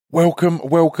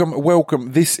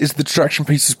Welcome. This is the Distraction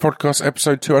Pieces podcast,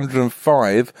 episode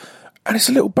 205, and it's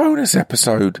a little bonus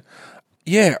episode.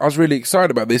 Yeah, I was really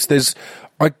excited about this.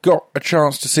 I got a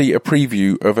chance to see a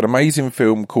preview of an amazing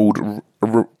film called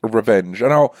Revenge,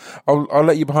 and I'll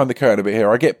let you behind the curtain a bit here.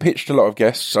 I get pitched a lot of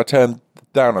guests. I turn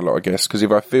down a lot of guests because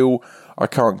if I feel I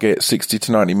can't get 60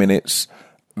 to 90 minutes,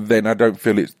 then I don't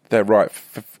feel they're right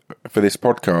for this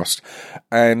podcast.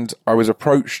 And I was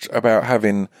approached about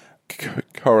having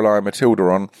Coralie and Matilda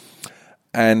on,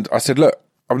 and I said, look,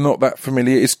 I'm not that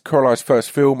familiar. It's Coralie's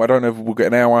first film. I don't know if we'll get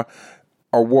an hour.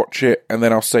 I'll watch it and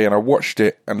then I'll see. And I watched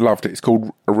it and loved it. It's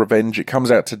called Revenge. It comes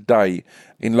out today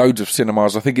in loads of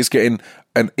cinemas. I think it's getting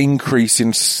an increase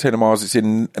in cinemas. It's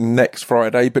in next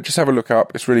Friday, but just have a look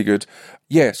up. It's really good.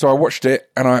 Yeah, so I watched it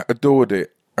and I adored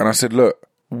it. And I said, look,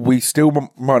 we still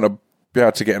might not be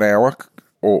able to get an hour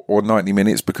or 90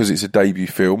 minutes because it's a debut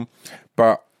film,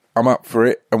 but I'm up for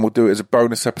it, and we'll do it as a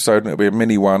bonus episode, and it'll be a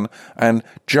mini one. And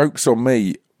jokes on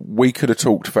me, we could have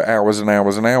talked for hours and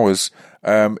hours and hours.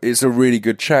 It's a really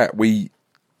good chat. I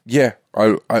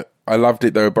loved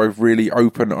it. They were both really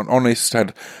open and honest,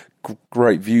 had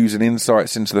great views and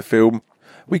insights into the film.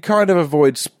 We kind of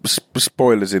avoid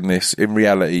spoilers in this, in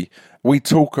reality. We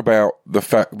talk about the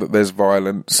fact that there's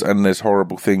violence and there's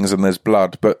horrible things and there's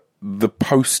blood, but the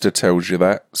poster tells you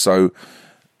that, so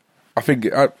I think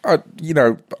I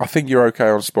think you're okay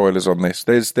on spoilers on this.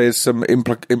 There's some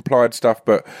implied stuff,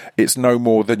 but it's no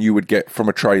more than you would get from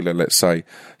a trailer, let's say.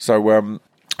 So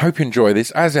hope you enjoy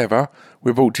this. As ever,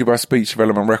 we're brought to you by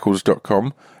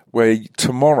SpeechDevelopmentRecords.com, where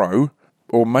tomorrow,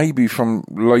 or maybe from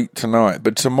late tonight,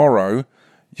 but tomorrow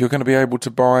you're going to be able to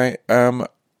buy Dan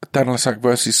Lessac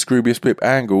versus Scroobius Pip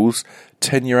Angles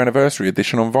 10-year anniversary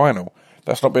edition on vinyl.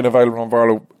 That's not been available on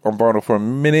vinyl for a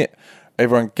minute.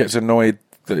 Everyone gets annoyed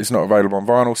that it's not available on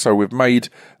vinyl, so we've made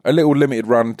a little limited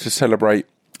run to celebrate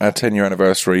our 10-year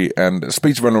anniversary, and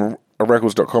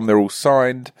SpeechDevelopmentRecords.com, they're all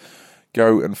signed.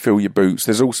 Go and fill your boots.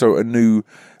 There's also a new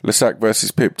Lessac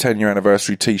vs. Pip 10-year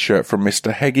anniversary t-shirt from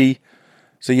Mr. Heggie.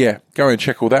 So yeah, go and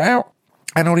check all that out.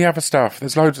 And all the other stuff.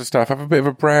 There's loads of stuff. Have a bit of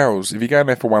a browse. If you're going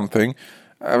there for one thing,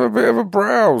 have a bit of a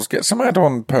browse. Get some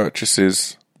add-on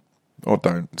purchases. Or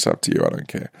don't. It's up to you. I don't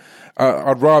care.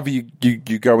 I'd rather you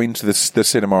go into the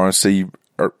cinema and see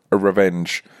a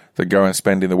Revenge than go and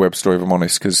spend in the web store, if I'm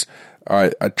honest, because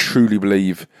I truly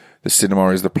believe the cinema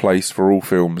is the place for all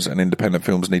films, and independent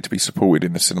films need to be supported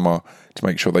in the cinema to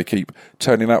make sure they keep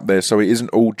turning up there, so it isn't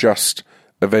all just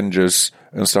Avengers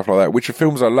and stuff like that, which are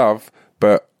films I love,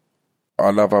 but I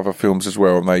love other films as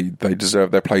well, and they deserve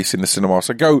their place in the cinema.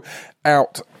 So go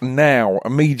out now,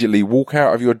 immediately, walk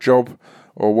out of your job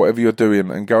or whatever you're doing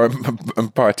and go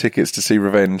and buy tickets to see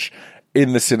Revenge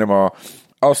in the cinema.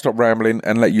 I'll stop rambling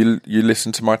and let you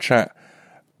listen to my chat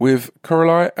with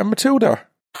Coralie and Matilda.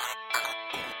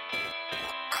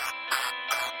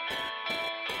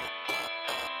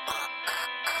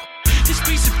 This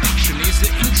piece of fiction is the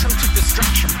intro to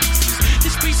Distraction Pieces.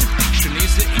 This piece of fiction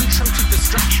is the intro to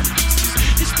Distraction Pieces.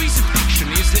 This piece of fiction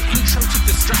is the intro to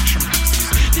Distraction Pieces.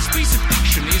 This piece of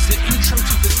fiction is the intro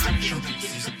to Distraction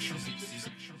Pieces.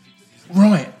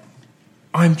 Right.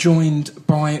 I'm joined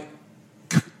by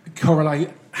Coralie,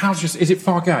 is it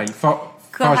Fargay?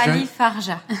 Coralie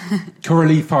Farja.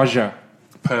 Coralie Farja.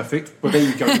 Perfect. Well, there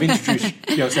you go. You've introduced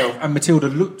yourself. And Matilda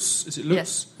Lutz. Is it Lutz?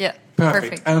 Yes. Yeah.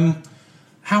 Perfect.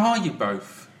 How are you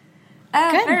both?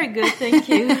 Good. Very good, thank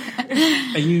you.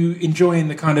 Are you enjoying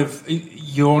the kind of...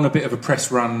 You're on a bit of a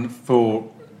press run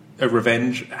for a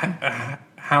Revenge.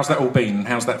 How's that all been?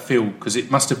 How's that feel? Because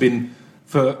it must have been,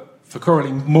 for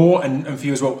Coralie, more, and for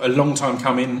you as well, a long time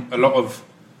coming, a lot of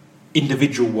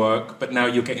individual work, but now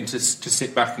you're getting to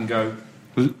sit back and go,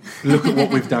 look at what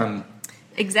we've done.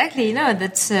 Exactly,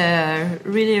 that's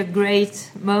really a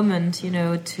great moment,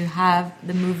 to have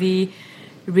the movie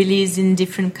released in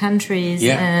different countries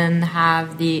and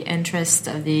have the interest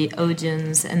of the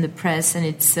audience and the press, and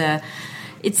it's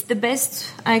the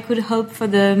best I could hope for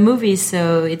the movie,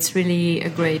 so it's really a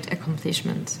great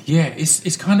accomplishment. Yeah, it's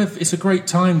a great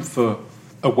time for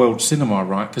a world cinema,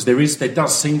 right? Because there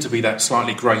does seem to be that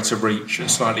slightly greater reach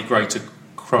and slightly greater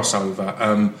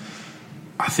crossover.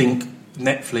 I think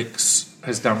Netflix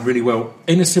has done really well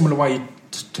in a similar way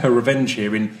to Revenge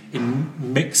here in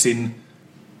mixing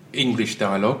English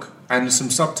dialogue and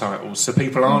some subtitles, so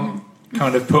people aren't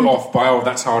kind of put off by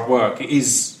that's hard work.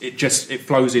 It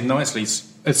flows in nicely.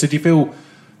 So do you feel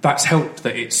that's helped,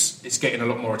 that it's getting a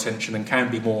lot more attention and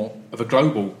can be more of a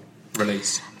global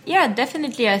release? Yeah,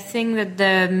 definitely. I think that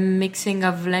the mixing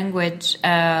of language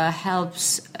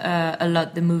helps a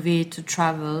lot the movie to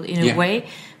travel in a way.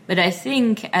 But I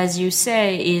think, as you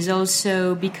say, is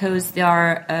also because there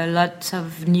are a lot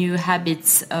of new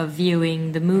habits of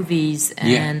viewing the movies,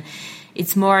 and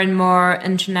it's more and more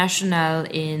international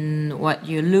in what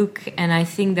you look. And I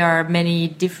think there are many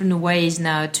different ways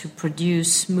now to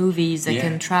produce movies that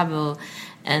can travel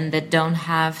and that don't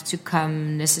have to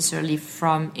come necessarily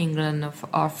from England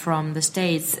or from the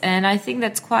States. And I think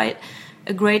that's quite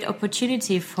a great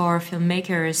opportunity for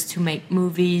filmmakers to make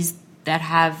movies that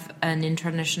have an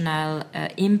international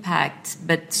impact,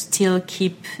 but still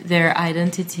keep their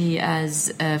identity as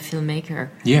a filmmaker.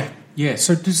 Yeah.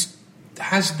 So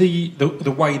has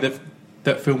the way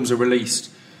that films are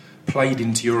released played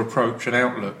into your approach and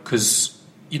outlook? Because,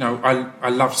 you know, I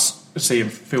love seeing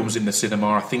films in the cinema.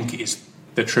 I think it is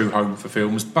the true home for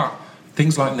films, but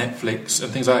things like Netflix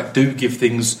and things like that do give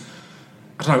things,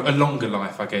 I don't know, a longer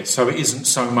life, I guess. So it isn't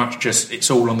so much just it's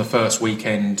all on the first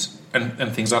weekend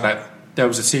and things like that. There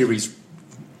was a series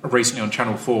recently on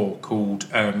Channel 4 called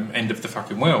End of the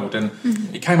Fucking World, and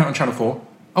it came out on Channel 4.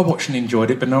 I watched and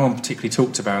enjoyed it, but no one particularly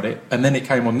talked about it. And then it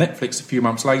came on Netflix a few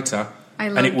months later,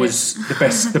 and it was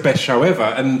the best show ever.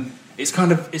 And it's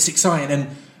exciting,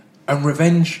 and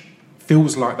Revenge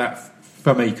feels like that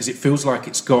for me, because it feels like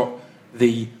it's got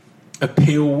the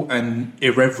appeal and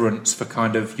irreverence for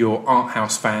kind of your art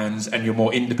house fans and your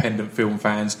more independent film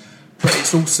fans, but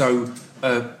it's also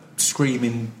a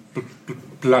screaming,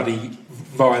 bloody,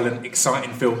 violent,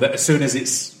 exciting film that as soon as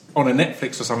it's on a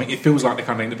Netflix or something, it feels like the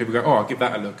kind of thing that people go, oh, I'll give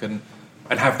that a look, and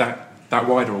have that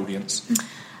wider audience.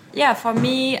 Yeah, for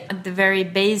me, at the very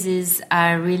basis,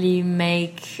 I really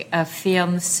make a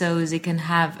film so they can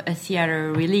have a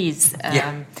theater release.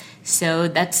 So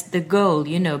that's the goal,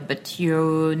 you know, but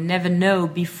you never know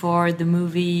before the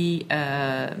movie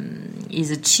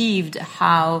is achieved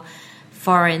how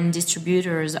foreign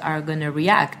distributors are going to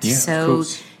react. Yeah, so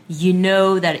you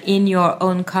know that in your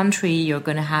own country you're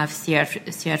going to have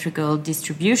theatrical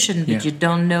distribution, but you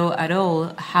don't know at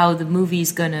all how the movie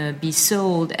is going to be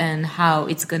sold and how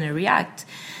it's going to react.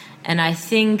 And I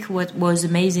think what was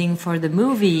amazing for the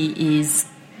movie is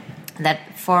that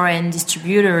foreign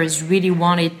distributors really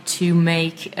wanted to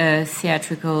make a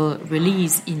theatrical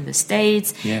release in the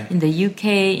States, in the UK,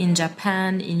 in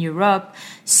Japan, in Europe.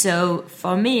 So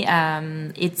for me,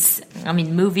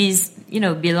 movies, you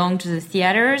know, belong to the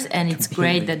theaters, and it's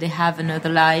great that they have another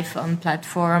life on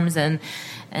platforms, and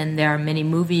there are many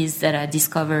movies that I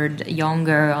discovered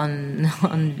younger on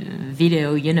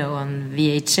video, you know, on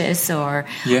VHS or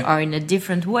in a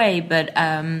different way. But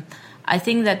I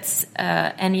think that's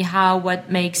anyhow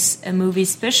what makes a movie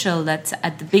special, that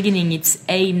at the beginning it's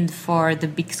aimed for the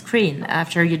big screen.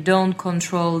 After, you don't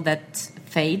control that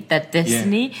fate, that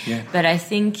destiny, but I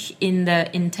think in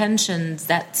the intentions,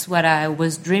 that's what I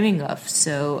was dreaming of.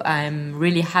 So I'm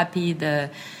really happy the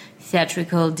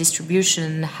theatrical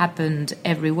distribution happened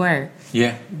everywhere.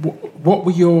 Yeah. What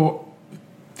were your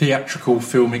theatrical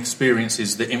film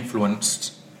experiences that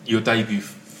influenced your debut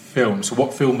film? So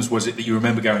what films was it that you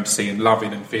remember going to see and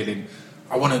loving and feeling,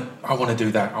 I want to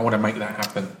do that, I want to make that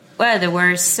happen? Well, there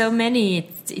were so many.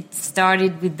 It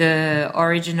started with the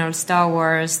original Star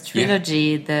Wars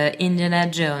trilogy, the Indiana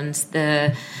Jones,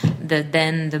 the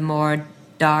more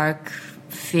dark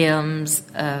films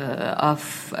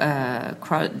of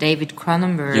David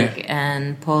Cronenberg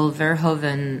and Paul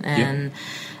Verhoeven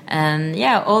and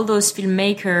all those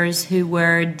filmmakers who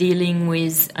were dealing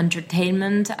with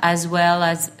entertainment as well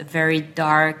as a very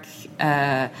dark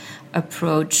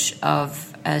approach of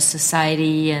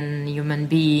society and human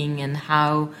being, and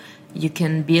how you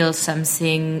can build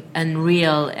something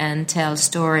unreal and tell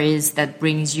stories that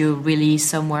brings you really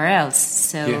somewhere else.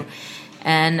 So,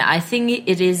 and I think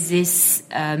it is this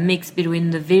mix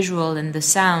between the visual and the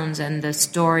sounds and the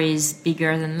stories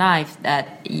bigger than life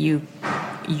that you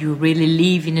really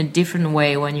live in a different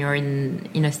way when you're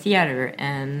in a theater,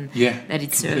 and that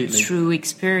it's completely a true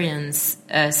experience,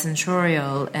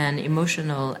 sensorial and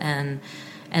emotional, and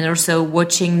also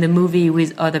watching the movie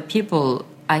with other people,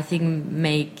 I think,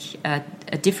 make a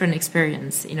different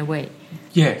experience in a way.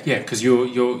 Yeah, because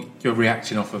you're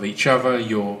reacting off of each other.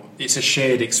 It's a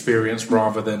shared experience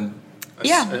rather than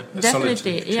a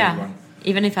solitary one.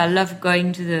 Even if I love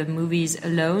going to the movies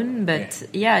alone, but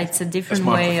it's a different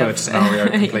way of... That's my preferred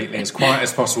scenario completely, as quiet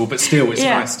as possible, but still it's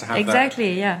nice to have that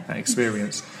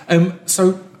experience.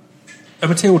 So,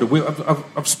 Matilda,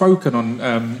 I've spoken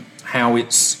on how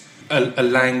it's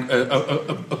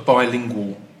a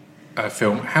bilingual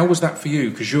film. How was that for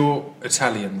you? Because you're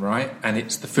Italian, right? And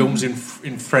it's the film's in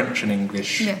French and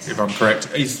English, if I'm correct.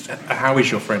 How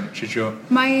is your French?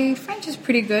 My French is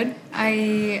pretty good.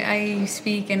 I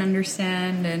speak and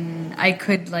understand, and I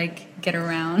could get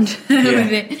around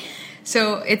with it.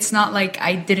 So it's not like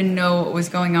I didn't know what was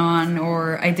going on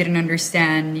or I didn't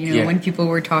understand, when people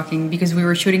were talking, because we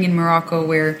were shooting in Morocco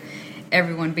where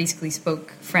everyone basically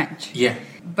spoke French. Yeah.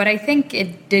 But I think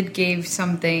it did give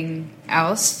something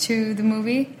else to the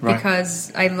movie,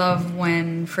 because I love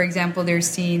when, for example, there's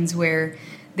scenes where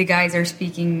the guys are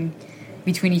speaking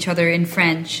between each other in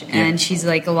French and she's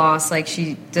like lost, like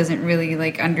she doesn't really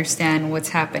like understand what's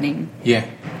happening. Yeah.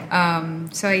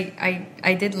 So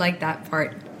I did like that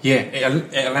part. Yeah,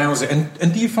 it allows it.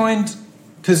 And do you find,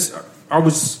 because I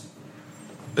was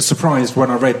surprised when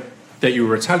I read that you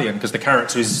were Italian, because the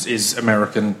character is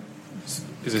American.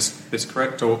 Is this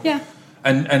correct? Or yeah.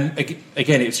 And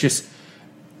again, it's just,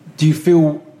 do you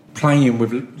feel playing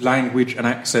with language and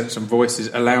accents and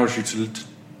voices allows you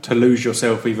to lose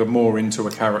yourself even more into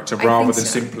a character rather than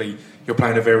simply you're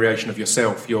playing a variation of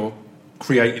yourself? You're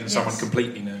creating someone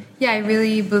completely new. Yeah, I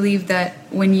really believe that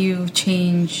when you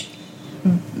change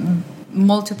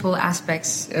multiple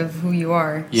aspects of who you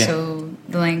are, so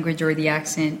the language or the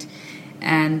accent,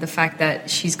 and the fact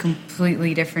that she's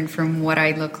completely different from what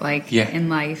I look like in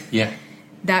life,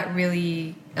 that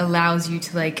really allows you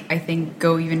to, like, I think,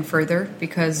 go even further,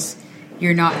 because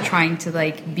you're not trying to,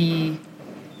 like, be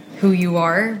who you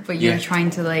are, but you're trying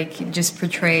to, like, just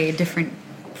portray a different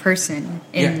person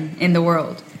in the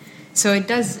world. So it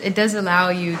does allow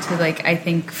you to, like, I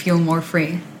think, feel more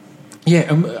free.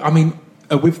 Yeah, I mean,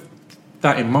 with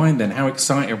that in mind then, how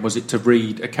exciting was it to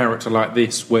read a character like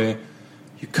this where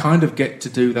you kind of get to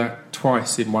do that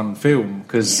twice in one film?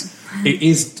 Because it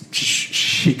is,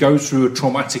 she goes through a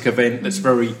traumatic event that's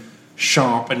very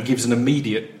sharp and gives an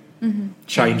immediate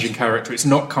change in character. It's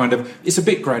not kind of, it's a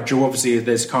bit gradual. Obviously,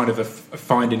 there's kind of a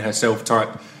finding herself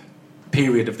type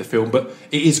period of the film, but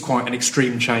it is quite an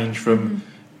extreme change from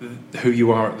who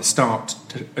you are at the start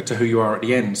to who you are at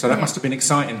the end. So that must have been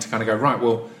exciting to kind of go, right,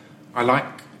 well, I like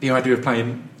the idea of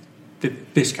playing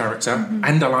this character,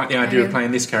 and I like the idea of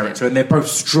playing this character, and they're both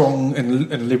strong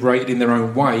and liberated in their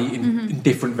own way in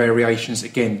different variations.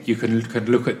 Again, you can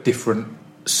look at different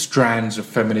strands of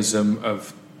feminism,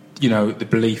 of the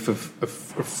belief of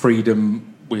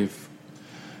freedom with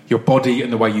your body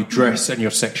and the way you dress and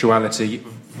your sexuality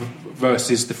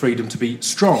versus the freedom to be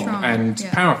strong and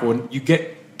powerful, and you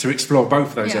get to explore both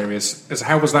of those areas.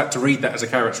 How was that to read that as a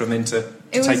character and then to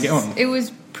take it on? It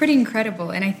was pretty incredible,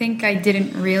 and I think I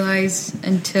didn't realize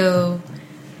until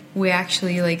we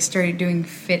actually started doing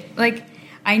fit. Like,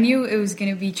 I knew it was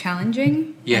going to be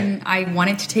challenging, and I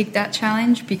wanted to take that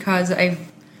challenge because I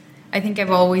think I've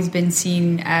always been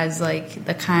seen as like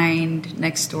the kind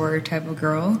next door type of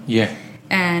girl. Yeah.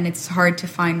 And it's hard to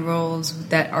find roles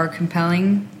that are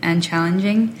compelling and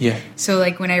challenging. Yeah. So,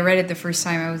 like, when I read it the first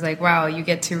time, I was like, wow, you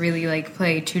get to really, like,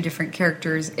 play two different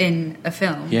characters in a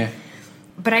film. Yeah.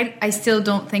 But I still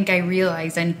don't think I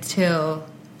realized until,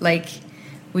 like,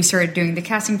 we started doing the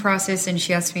casting process and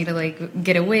she asked me to, like,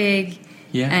 get a wig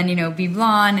and, be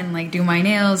blonde and, like, do my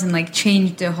nails and, like,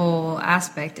 change the whole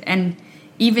aspect. And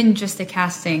even just the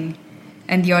casting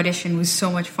and the audition was so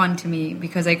much fun to me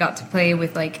because I got to play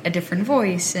with, like, a different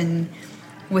voice and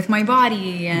with my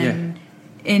body and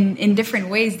in different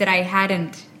ways that I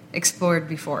hadn't explored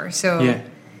before. So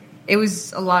it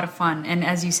was a lot of fun. And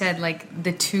as you said, like,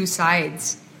 the two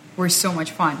sides were so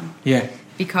much fun. Yeah.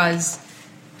 Because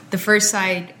the first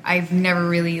side I've never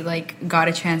really, like, got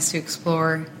a chance to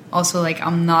explore. Also, like,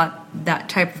 I'm not that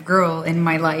type of girl in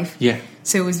my life. Yeah.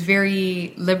 So it was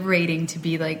very liberating to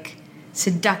be, like,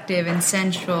 seductive and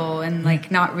sensual and like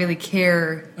not really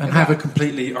care and have a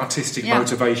completely artistic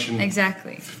motivation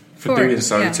exactly for doing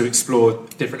so to explore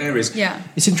different areas.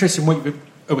 It's interesting what you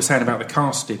were saying about the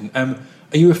casting. Are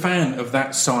you a fan of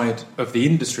that side of the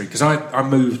industry? Because I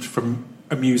moved from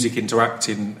music into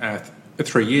acting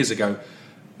 3 years ago,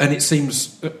 and it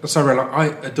seems so real. I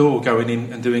adore going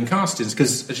in and doing castings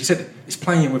because, as you said, it's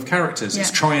playing with characters,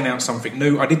 it's trying out something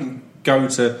new. I didn't go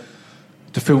to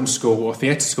film school or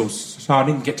theatre school, so I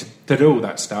didn't get to do all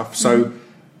that stuff. So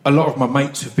a lot of my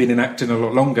mates who've been in acting a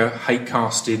lot longer hate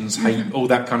castings, hate all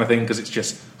that kind of thing because it's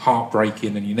just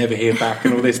heartbreaking and you never hear back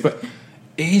and all this. But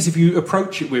it is, if you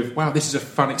approach it with, wow, this is a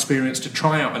fun experience to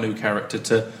try out a new character,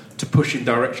 to push in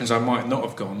directions I might not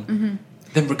have gone,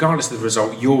 then regardless of the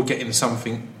result, you're getting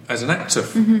something as an actor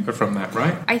from that,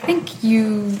 right? I think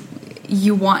you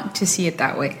want to see it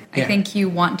that way. I think you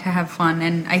want to have fun,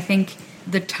 and I think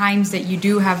the times that you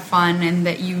do have fun and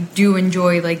that you do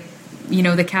enjoy, like,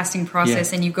 the casting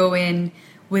process and you go in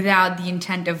without the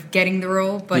intent of getting the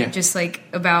role, but just like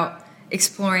about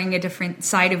exploring a different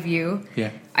side of you.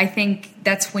 I think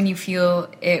that's when you feel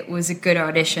it was a good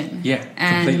audition.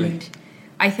 And completely.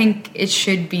 I think it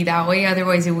should be that way.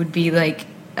 Otherwise, it would be like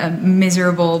a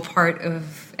miserable part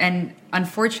of, and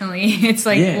unfortunately, it's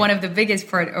like one of the biggest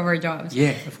part of our jobs. Yeah,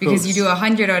 of course. Because you do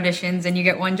 100 auditions and you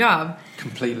get one job.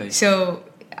 Completely. So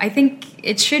I think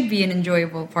it should be an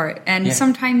enjoyable part. And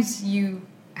sometimes you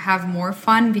have more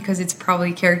fun because it's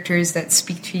probably characters that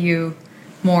speak to you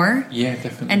more. Yeah,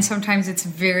 definitely. And sometimes it's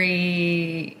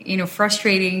very,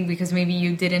 frustrating because maybe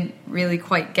you didn't really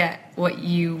quite get what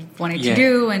you wanted to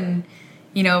do, and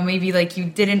maybe like you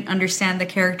didn't understand the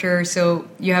character, so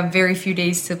you have very few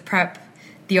days to prep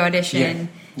the audition.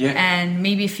 Yeah. And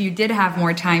maybe if you did have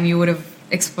more time, you would have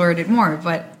explored it more.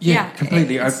 But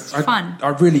completely. It's fun. I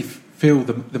really feel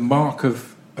the mark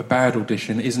of a bad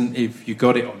audition isn't if you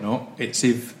got it or not. It's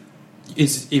if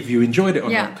you enjoyed it or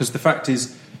not. Because the fact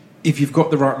is, if you've got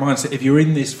the right mindset, if you're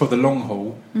in this for the long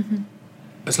haul,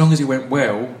 as long as it went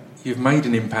well, you've made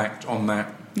an impact on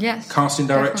that casting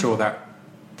director or that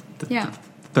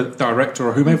the director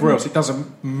or whomever else. It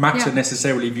doesn't matter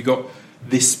necessarily if you got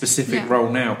this specific role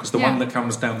now, because the one that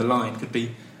comes down the line could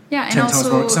be 10 times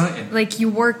more exciting. Like you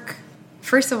work.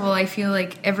 First of all, I feel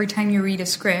like every time you read a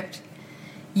script,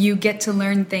 you get to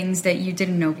learn things that you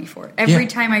didn't know before. Every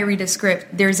time I read a script,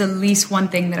 there's at least one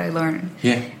thing that I learn.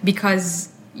 Yeah. Because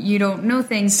you don't know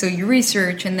things, so you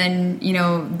research, and then,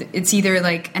 it's either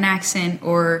like an accent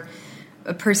or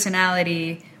a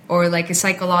personality or like a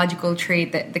psychological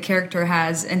trait that the character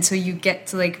has. And so you get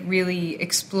to like really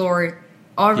explore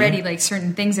already like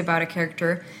certain things about a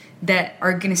character that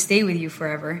are going to stay with you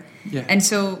forever. Yeah. And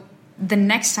so the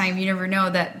next time, you never know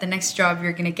that the next job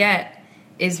you're going to get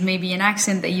is maybe an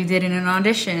accent that you did in an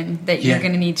audition that you're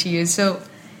going to need to use. So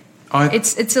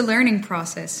it's a learning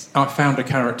process. I found a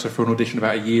character for an audition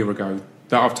about a year ago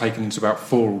that I've taken into about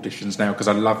 4 auditions now because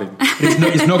I love him. He's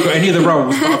not got any of the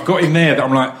roles, but I've got him there that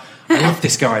I'm like, I love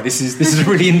this guy. This is a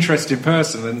really interesting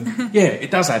person, and it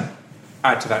does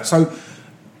add to that. So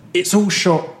it's all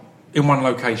shot in one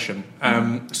location.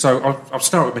 So I'll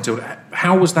start with Matilda.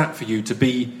 How was that for you to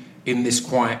be in this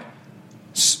quite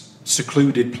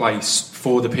secluded place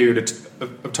for the period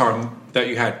of time that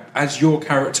you had? As your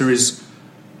character is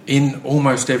in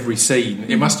almost every scene,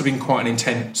 it must have been quite an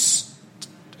intense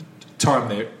time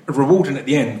there. Rewarding at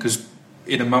the end, because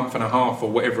in a month and a half or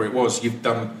whatever it was, you've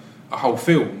done a whole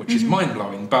film, which is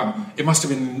mind-blowing, but it must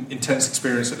have been an intense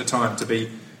experience at the time to be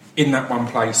in that one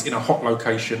place, in a hot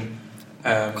location.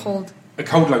 Cold. A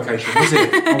cold location, was it?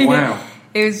 Oh, wow.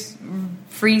 It was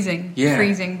freezing.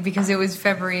 Freezing, because it was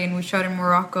February and we shot in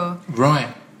Morocco. Right.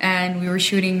 And we were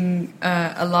shooting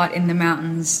a lot in the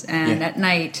mountains and at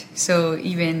night, so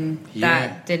even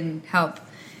that didn't help.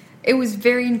 It was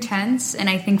very intense, and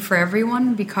I think for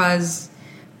everyone, because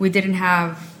we didn't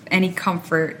have any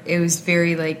comfort. It was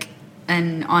very like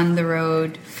an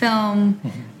on-the-road film,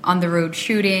 on-the-road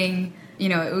shooting.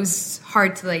 It was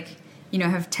hard to like,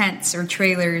 have tents or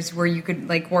trailers where you could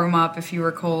like warm up if you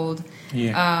were cold.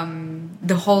 Yeah.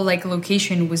 The whole like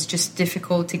location was just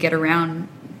difficult to get around.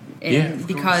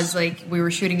 Because like we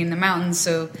were shooting in the mountains,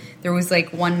 so there was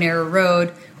like one narrow road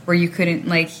where you couldn't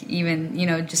like even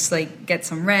just like get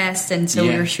some rest, and so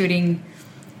we were shooting.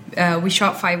 We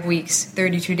shot 5 weeks,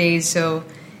 32 days, so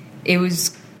it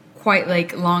was quite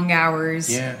like long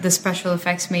hours. Yeah. The special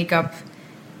effects makeup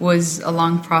was a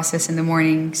long process in the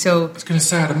morning. So I was going to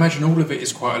say, I'd imagine all of it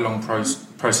is quite a long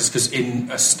process because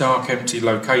in a stark, empty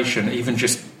location, even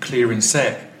just clearing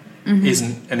set.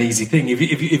 Isn't an easy thing.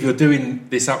 If you're doing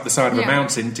this up the side of a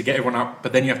mountain to get everyone up,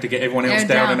 but then you have to get everyone else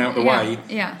down and out the way,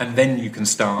 and then you can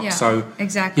start. Yeah, so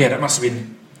exactly. Yeah, that must have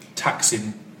been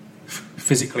taxing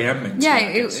physically and mentally. Yeah,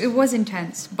 it was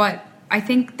intense, but I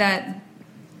think that,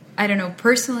 I don't know,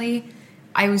 personally,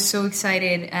 I was so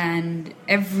excited, and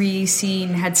every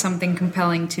scene had something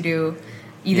compelling to do,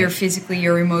 either physically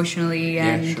or emotionally,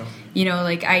 and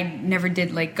like I never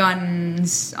did like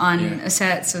guns on a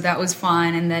set, so that was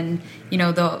fun. And then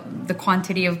the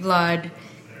quantity of blood,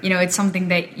 it's something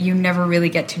that you never really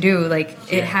get to do. Like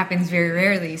it happens very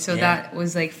rarely, so that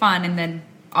was like fun. And then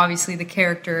obviously the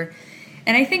character,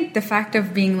 and I think the fact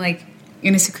of being like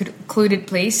in a secluded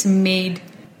place made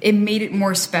it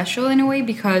more special in a way,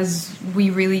 because we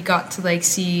really got to like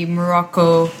see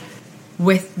Morocco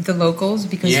with the locals,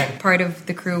 because part of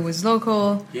the crew was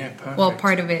local. Yeah, perfect. Well,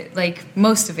 part of it, like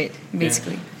most of it,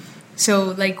 basically. Yeah. So,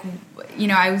 like,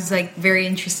 I was like very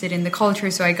interested in the culture,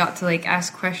 so I got to like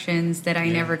ask questions that I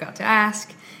never got to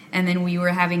ask. And then we were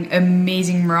having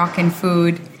amazing Moroccan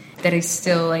food that I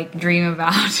still like dream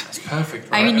about. That's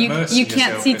perfect. Right? I mean, you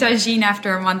can't see tagine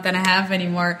after a month and a half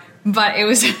anymore, but it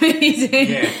was amazing.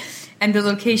 Yeah. And the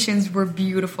locations were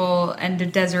beautiful, and the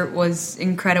desert was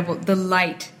incredible. The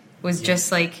light was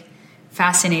just like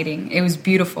fascinating. It was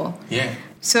beautiful. Yeah.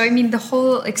 So, I mean, the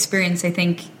whole experience, I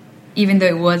think, even though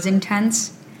it was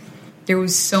intense, there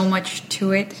was so much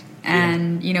to it.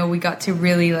 And, you know, we got to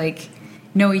really, like,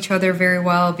 know each other very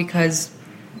well because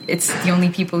it's the only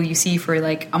people you see for,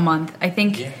 like, a month. I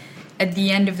think at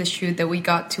the end of the shoot that we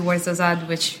got to Ouarzazate,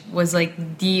 which was,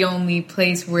 like, the only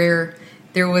place where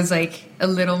there was, like, a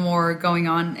little more going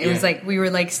on. It was, like, we were,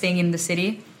 like, staying in the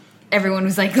city. Everyone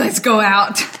was like, let's go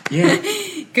out. Yeah.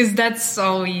 Because that's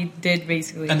all we did,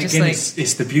 basically. And just again, like,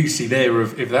 it's the beauty there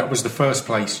of if that was the first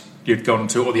place you'd gone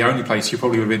to, or the only place, you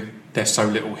probably would have been, there's so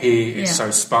little here, it's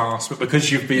so sparse. But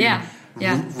because you've been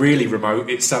really remote,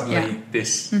 it's suddenly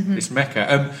this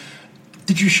mecca.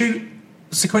 Did you shoot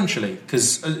sequentially?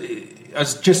 Because I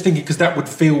was just thinking, because that would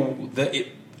feel that it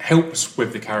helps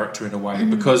with the character in a way,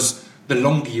 because the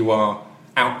longer you are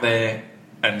out there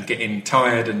and getting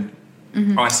tired and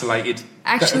isolated.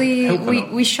 Actually,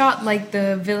 we shot like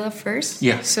the villa first.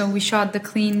 Yeah. So we shot the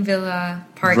clean villa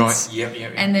parts. Right. Yeah.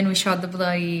 And then we shot the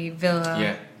bloody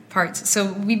villa parts.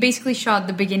 So we basically shot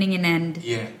the beginning and end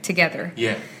together.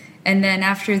 Yeah. And then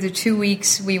after the 2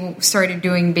 weeks, we started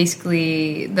doing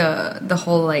basically the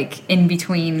whole like in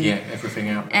between. Yeah, everything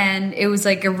out. And it was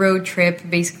like a road trip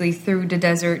basically through the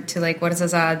desert to like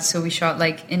Ouarzazate. So we shot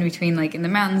like in between, like in the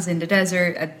mountains, in the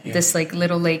desert, at this like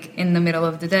little lake in the middle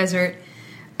of the desert.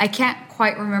 I can't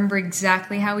quite remember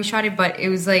exactly how we shot it, but it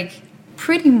was like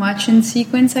pretty much in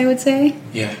sequence, I would say.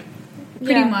 Yeah.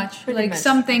 Pretty much.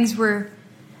 Some things were,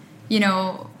 you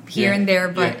know, here and there,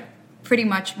 but pretty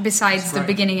much besides the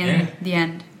beginning and the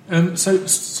end. So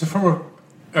from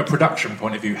a production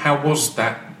point of view, how was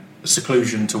that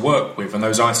seclusion to work with and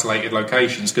those isolated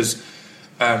locations? Because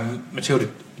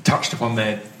Matilda touched upon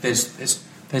there's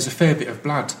a fair bit of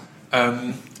blood,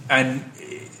 and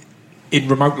in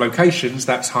remote locations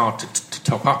that's hard to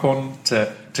top up on,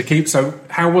 to keep. So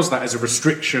how was that as a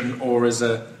restriction or as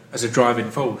a driving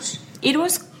force? It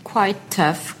was quite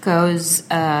tough because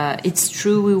it's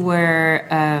true we were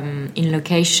in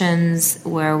locations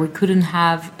where we couldn't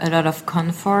have a lot of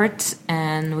comfort,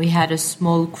 and we had a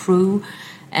small crew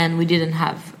and we didn't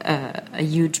have a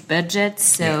huge budget,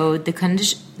 so the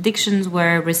conditions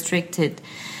were restricted.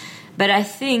 But I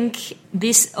think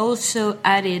this also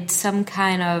added some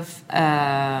kind of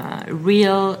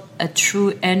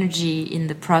true energy in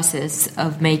the process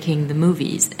of making the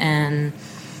movies. And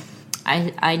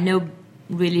I know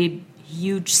really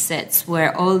huge sets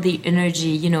where all the energy,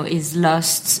 you know, is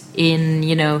lost in,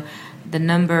 you know, the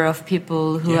number of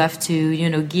people who have to, you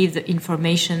know, give the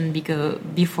information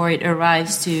before it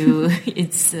arrives to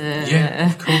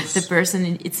the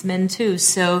person it's meant to.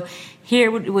 So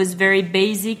here it was very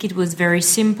basic, it was very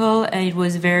simple, and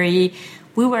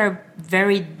we were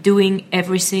very doing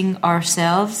everything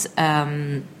ourselves.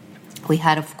 We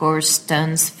had, of course,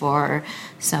 stunts for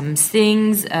some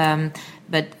things,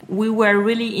 but we were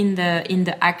really in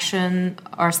the action.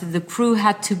 The crew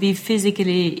had to be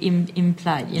physically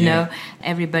implied. You know,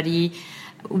 everybody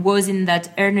was in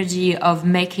that energy of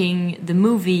making the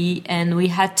movie, and we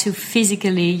had to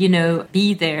physically, you know,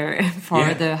 be there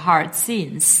for the hard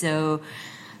scenes. So,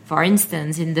 for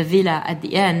instance, in the villa at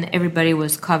the end, everybody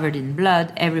was covered in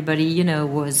blood. Everybody, you know,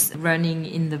 was running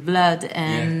in the blood,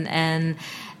 and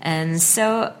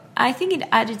so I think it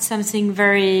added something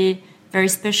very, very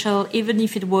special, even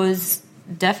if it was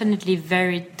definitely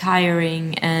very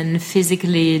tiring and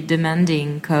physically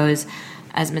demanding. Because,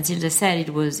 as Matilda said,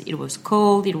 it was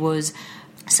cold. It was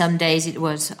some days it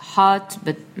was hot,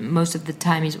 but most of the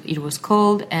time it was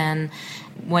cold. And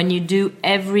when you do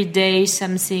every day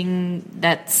something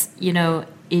that's, you know,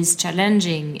 is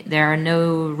challenging, there are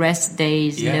no rest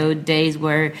days, no days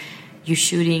where you're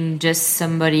shooting just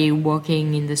somebody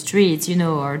walking in the streets, you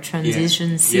know, or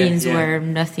transition scenes where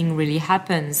nothing really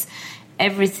happens.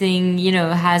 Everything, you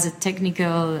know, has a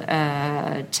technical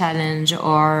challenge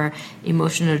or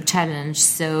emotional challenge.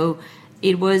 So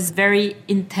it was very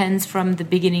intense from the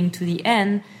beginning to the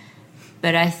end.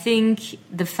 But I think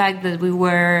the fact that we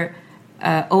were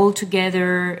all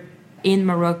together in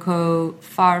Morocco,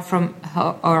 far from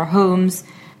our homes,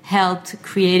 helped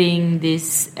creating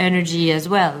this energy as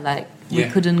well. Like, we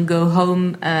couldn't go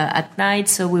home at night,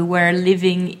 so we were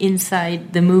living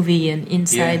inside the movie and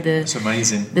inside the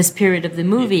spirit of the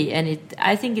movie. And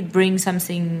I think it brings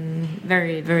something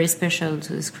very, very special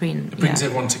to the screen. It brings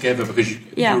everyone together because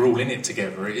you're all in it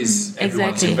together. It is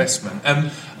everyone's investment.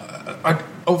 I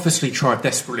obviously tried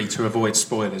desperately to avoid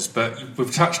spoilers, but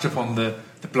we've touched upon the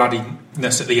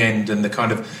bloodiness at the end and the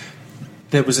kind of...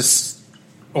 There was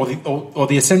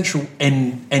the essential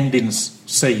ending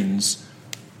scenes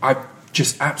I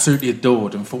just absolutely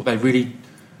adored and thought they really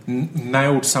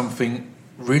nailed something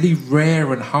really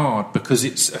rare and hard, because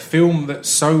it's a film that's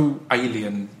so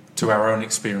alien to our own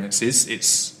experiences.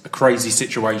 It's a crazy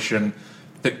situation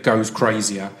that goes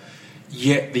crazier,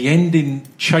 yet the ending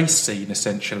chase scene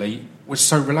essentially was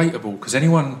so relatable, because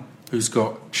anyone who's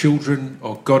got children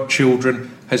or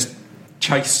godchildren has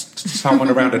chased someone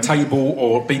around a table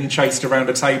or been chased around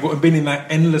a table and been in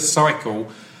that endless cycle,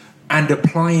 and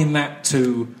applying that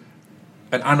to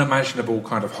an unimaginable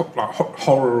kind of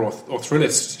horror or thriller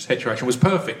situation was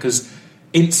perfect, because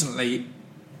instantly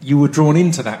you were drawn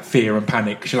into that fear and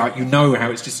panic, because you're like, you know how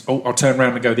it's just, I'll turn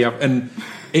around and go the other, and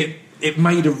it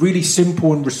made a really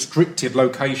simple and restricted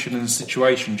location and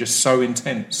situation just so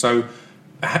intense. So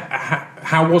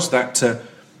how was that to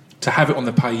have it on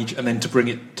the page and then to bring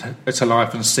it to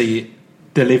life and see it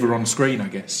deliver on screen, I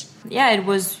guess? Yeah, it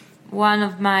was one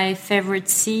of my favorite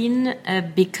scenes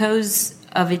because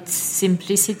of its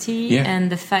simplicity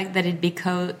and the fact that it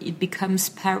becomes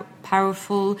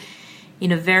powerful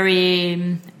in a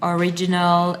very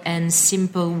original and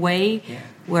simple way,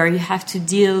 where you have to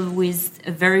deal with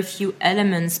a very few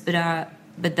elements, but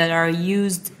that are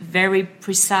used very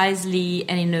precisely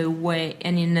and in a way,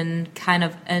 and in a kind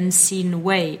of unseen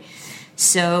way.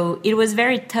 So it was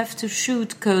very tough to shoot,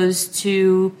 because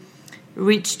to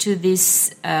reach to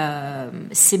this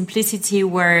simplicity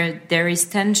where there is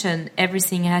tension,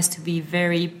 everything has to be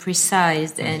very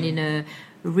precise and in a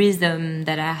rhythm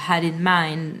that I had in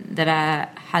mind, that I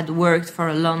had worked for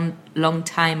a long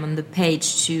time on the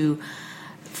page to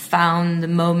found the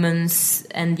moments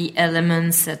and the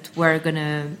elements that were going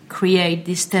to create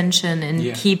this tension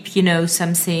and keep,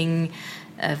 something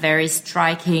very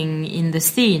striking in the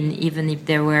scene, even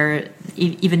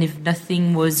if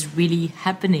nothing was really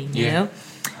happening, you know.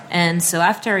 And so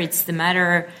after, it's the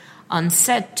matter on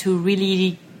set to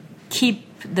really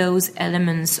keep those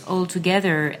elements all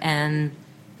together and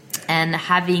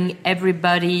having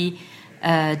everybody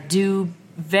do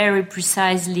very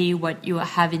precisely what you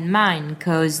have in mind,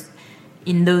 because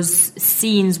in those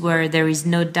scenes where there is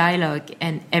no dialogue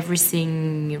and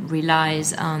everything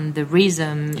relies on the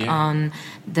rhythm, on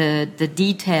the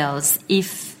details,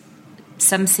 if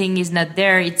something is not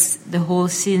there, it's the whole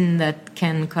scene that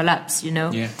can collapse,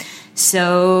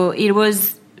 So it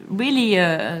was really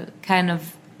a kind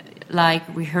of like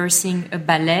rehearsing a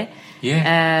ballet,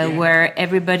 where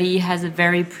everybody has a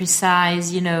very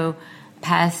precise,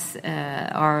 path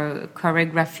or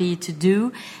choreography to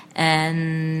do,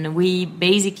 and we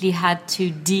basically had to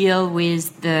deal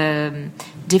with the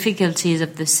difficulties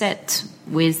of the set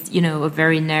with a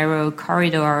very narrow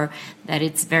corridor that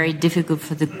it's very difficult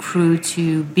for the crew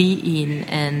to be in,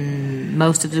 and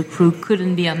most of the crew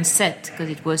couldn't be on set because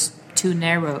it was too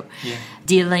narrow.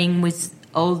 Dealing with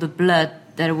all the blood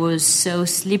that was so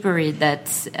slippery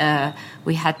that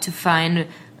we had to find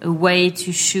a way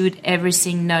to shoot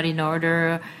everything not in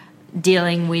order,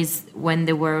 dealing with when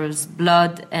there was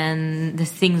blood and the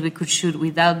things we could shoot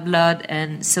without blood.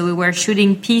 And so we were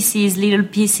shooting little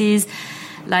pieces,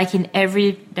 like in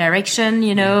every direction,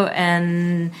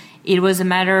 and it was a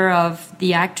matter of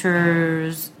the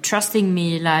actors trusting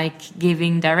me, like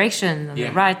giving direction on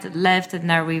the right, left, and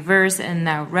now reverse, and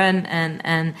now run.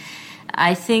 And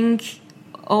I think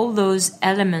all those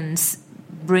elements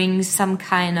bring some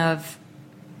kind of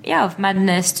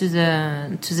madness to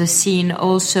the scene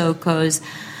also, because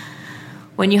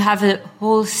when you have a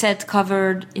whole set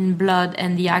covered in blood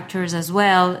and the actors as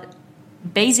well,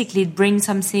 basically it brings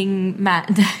something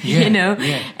mad,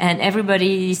 and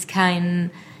everybody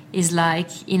is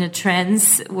like in a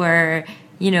trance where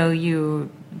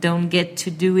you don't get to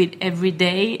do it every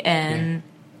day, and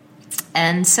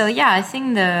so I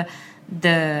think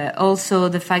also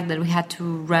the fact that we had to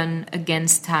run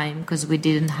against time, because we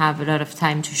didn't have a lot of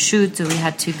time to shoot, so we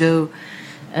had to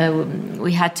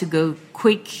go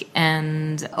quick,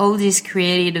 and all this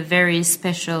created a very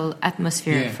special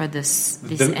atmosphere for this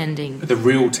ending. The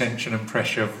real tension and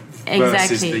pressure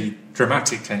versus the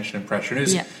dramatic tension and pressure.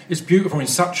 And it's beautiful in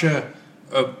such a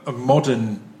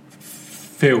modern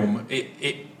film.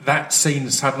 That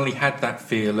scene suddenly had that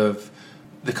feel of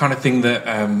the kind of thing that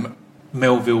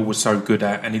Melville was so good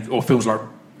at, or feels like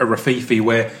a Rafifi,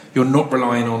 where you're not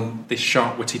relying on this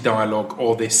sharp-witted dialogue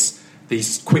or these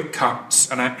quick cuts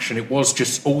and action. It was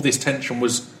just all this tension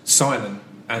was silent,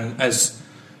 and as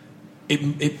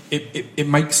it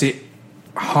makes it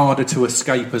harder to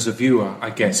escape as a viewer, I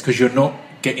guess, because you're not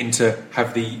getting to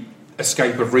have the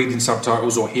escape of reading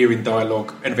subtitles or hearing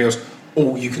dialogue, anything else.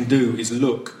 All you can do is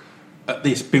look at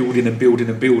this building and building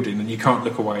and building, and you can't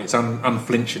look away. It's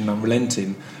unflinching and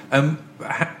unrelenting.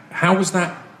 How was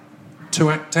that to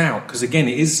act out? Because again,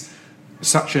 it is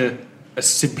such a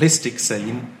simplistic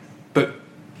scene, but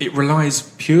it relies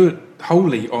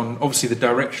wholly on obviously the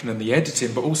direction and the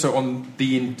editing, but also on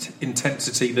the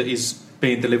intensity that is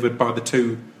being delivered by the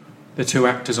two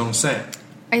actors on set.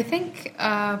 I think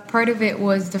part of it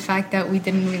was the fact that we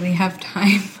didn't really have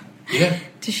time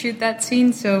to shoot that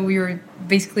scene, so we were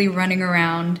basically running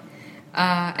around.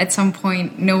 At some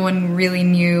point, no one really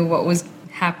knew what was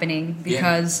happening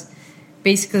because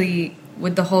basically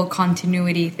with the whole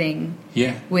continuity thing,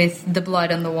 with the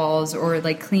blood on the walls or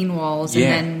like clean walls, and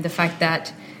then the fact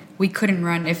that we couldn't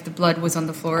run if the blood was on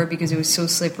the floor because it was so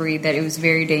slippery that it was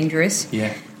very dangerous.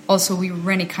 Also, we were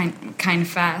running kind of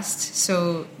fast,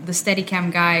 so the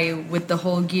Steadicam guy with the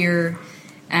whole gear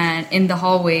and in the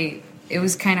hallway, it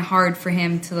was kind of hard for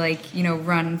him to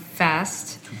run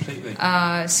fast. Completely.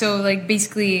 So like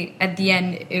basically at the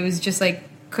end, it was just like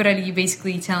Coralie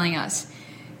basically telling us,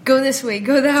 go this way,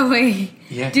 go that way,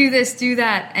 do this, do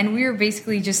that. And we were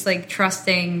basically just like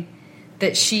trusting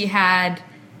that she had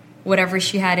whatever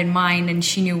she had in mind and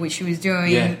she knew what she was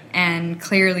doing. And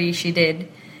clearly she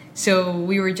did. So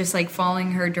we were just like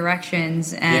following her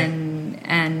directions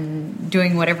and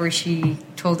doing whatever she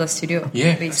told us to do.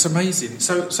 Yeah, basically. That's amazing.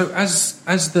 So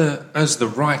as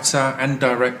the writer and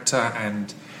director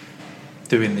and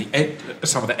doing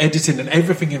some of the editing and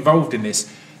everything involved in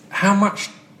this, how much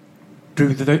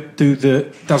does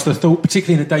the thought,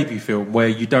 particularly in a debut film where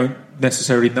you don't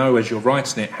necessarily know as you're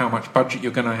writing it how much budget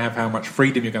you're going to have, how much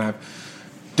freedom you're going to have,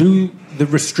 do the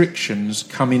restrictions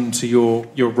come into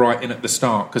your writing at the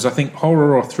start? Because I think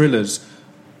horror or thrillers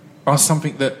are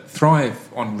something that thrive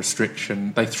on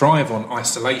restriction. They thrive on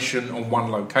isolation, on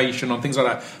one location, on things like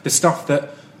that. The stuff that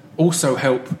also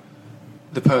help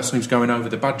the person who's going over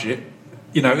the budget.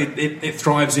 It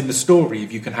thrives in the story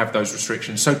if you can have those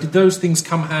restrictions. So did those things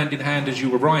come hand in hand as you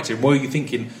were writing? Were you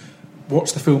thinking,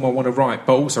 what's the film I want to write,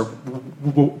 but also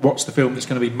what's the film that's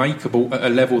going to be makeable at a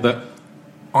level that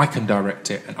I can direct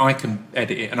it and I can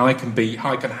edit it and I can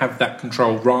have that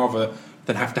control rather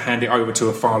than have to hand it over to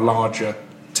a far larger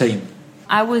team?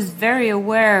 I was very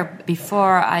aware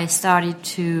before I started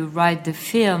to write the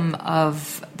film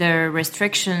of the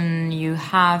restriction you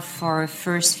have for a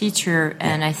first feature,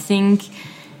 and I think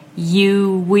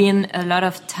you win a lot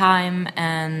of time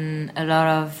and a lot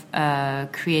of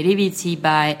creativity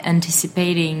by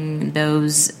anticipating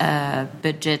those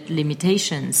budget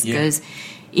limitations. Because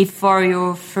if for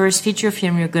your first feature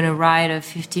film you're going to write a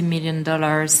 $50 million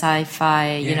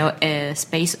sci-fi,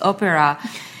 space opera,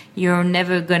 you're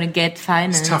never going to get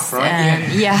finance. It's tough, right?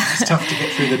 It's tough to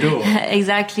get through the door.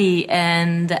 Exactly.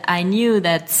 And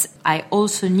I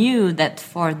also knew that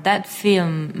for that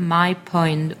film, my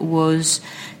point was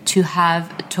to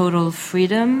have total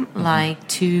freedom, like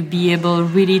to be able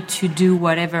really to do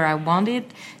whatever I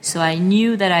wanted. So I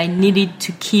knew that I needed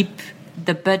to keep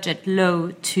the budget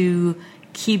low to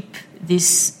keep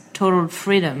this total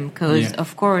freedom, because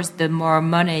of course the more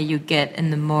money you get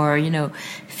and the more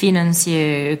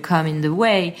financier come in the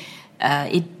way,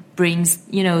 it brings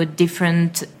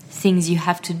different things you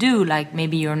have to do, like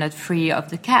maybe you're not free of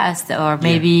the cast, or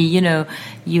maybe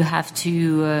you have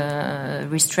to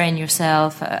restrain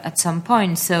yourself at some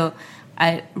point. So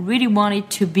I really wanted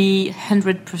to be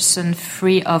 100%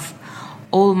 free of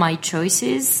all my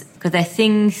choices, because I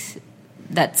think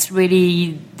that's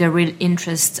really the real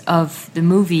interest of the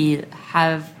movie,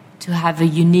 to have a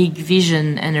unique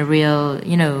vision and a real,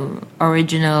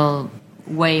 original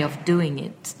way of doing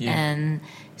it. And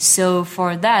so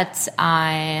for that,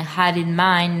 I had in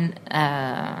mind,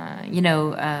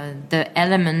 the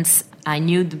elements. I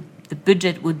knew the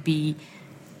budget would be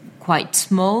quite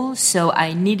small, so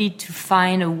I needed to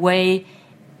find a way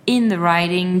in the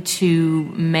writing to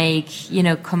make,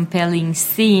 compelling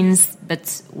scenes,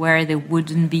 but where there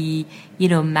wouldn't be,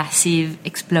 massive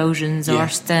explosions or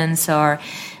stunts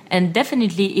and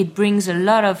definitely it brings a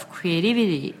lot of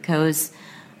creativity, because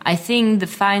I think the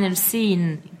final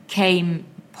scene came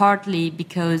partly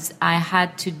because I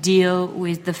had to deal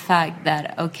with the fact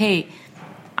that, okay,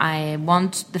 I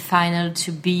want the final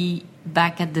to be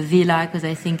back at the villa, because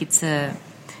I think it's a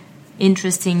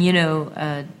interesting,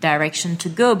 direction to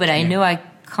go, but I know I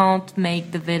can't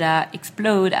make the villa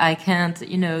explode. I can't,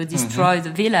 destroy the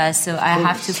villa. So I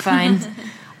have to find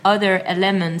other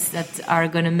elements that are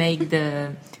going to make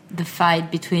the fight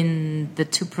between the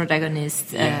two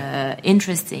protagonists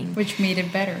interesting. Which made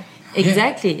it better.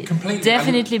 Exactly. Yeah, completely.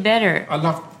 Definitely better. I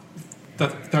love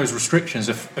those restrictions.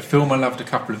 A film I loved a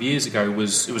couple of years ago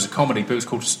was a comedy, but it was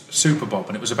called Super Bob,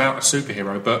 and it was about a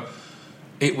superhero, but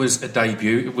it was a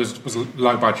debut. It was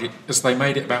low budget, as they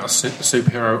made it about a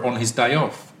superhero on his day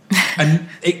off. And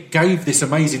it gave this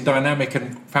amazing dynamic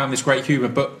and found this great humour,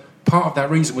 but part of that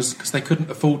reason was because they couldn't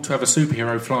afford to have a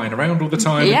superhero flying around all the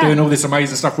time and doing all this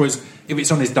amazing stuff. Whereas if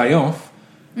it's on his day off,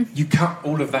 you cut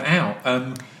all of that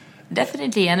out.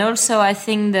 Definitely, and also I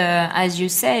think as you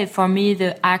say, for me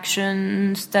the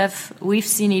action stuff, we've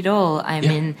seen it all. I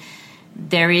mean,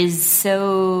 there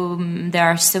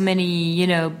are so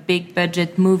many, big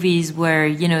budget movies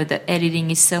where, the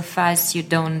editing is so fast you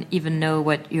don't even know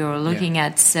what you're looking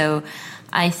at. So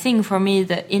I think for me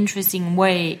the interesting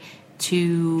way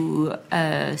to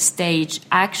stage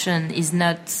action is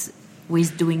not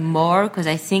with doing more, because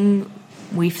I think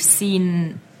we've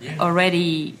seen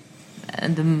already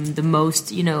the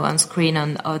most, on screen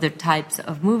on other types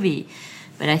of movie.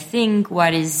 But I think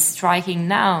what is striking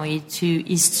now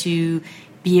is to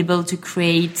be able to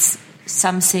create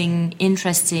something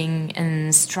interesting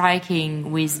and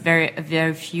striking with very,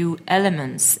 very few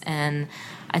elements. And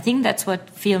I think that's what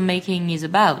filmmaking is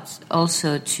about,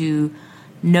 also to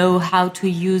know how to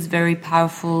use very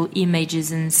powerful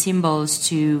images and symbols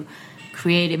to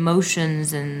create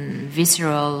emotions and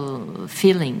visceral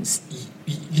feelings.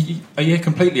 Yeah,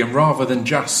 completely. And rather than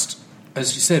just,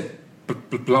 as you said,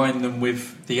 blind them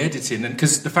with the editing. And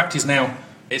because the fact is now,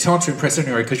 it's hard to impress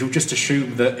anyway, because you'll just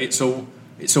assume that it's all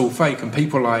fake. And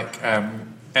people like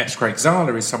S. Craig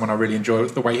Zahler is someone I really enjoy.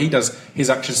 The way he does his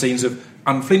action scenes of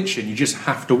unflinching. You just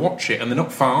have to watch it, and they're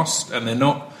not fast, and they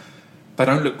don't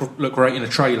look great in a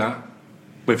trailer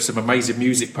with some amazing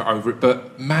music put over it.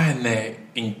 But man, they're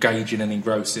engaging and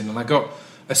engrossing. And I got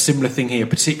a similar thing here,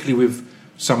 particularly with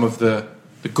some of the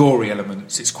gory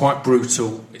elements. It's quite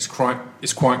brutal. It's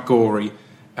quite gory.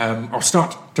 I'll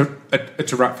start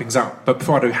to wrap things up. But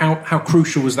before I do, how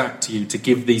crucial was that to you to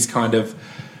give these kind of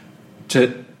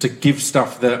to give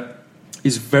stuff that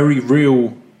is very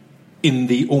real in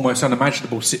the almost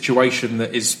unimaginable situation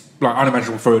that is like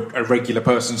unimaginable for a regular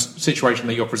person's situation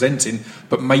that you're presenting,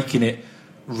 but making it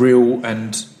real,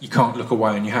 and you can't look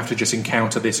away, and you have to just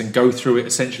encounter this and go through it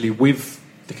essentially with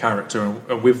the character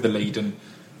and with the lead and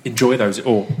enjoy those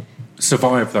or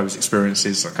survive those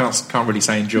experiences. I can't really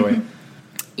say enjoy. Mm-hmm.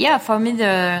 Yeah, for me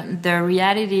the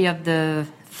reality of the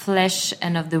flesh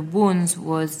and of the wounds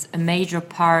was a major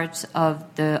part of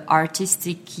the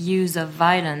artistic use of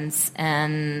violence,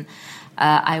 and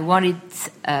I wanted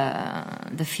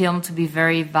the film to be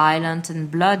very violent and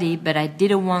bloody, but I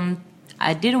didn't want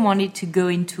it to go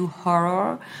into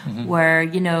horror, where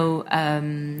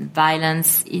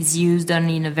violence is used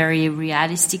only in a very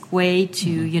realistic way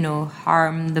to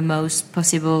harm the most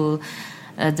possible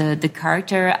the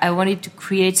character. I wanted to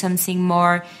create something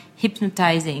more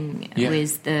hypnotizing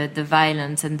with the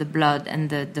violence and the blood and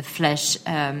the flesh,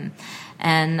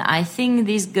 and I think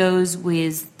this goes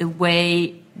with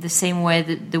the same way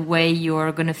the way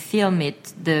you're going to film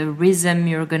it, the rhythm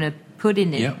you're going to put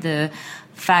in it, the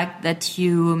fact that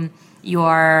you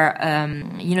are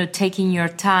taking your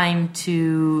time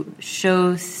to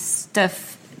show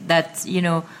stuff that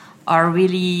are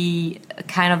really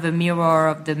kind of a mirror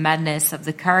of the madness of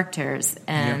the characters,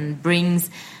 and brings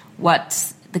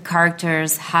what the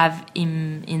characters have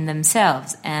in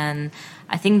themselves. And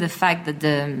I think the fact that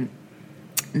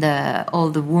all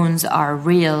the wounds are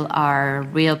real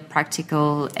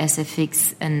practical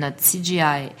SFX and not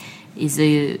CGI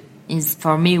is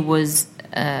for me was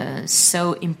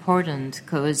so important,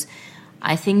 because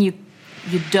I think you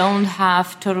don't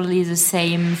have totally the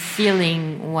same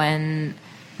feeling when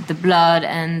the blood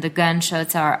and the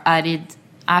gunshots are added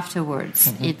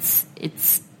afterwards. It's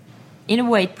in a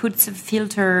way it puts a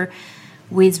filter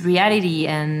with reality.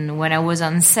 And when I was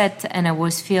on set and I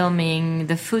was filming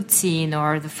the food scene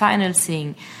or the final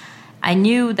scene, I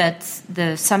knew that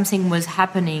something was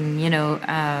happening,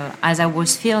 as I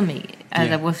was filming.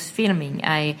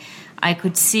 I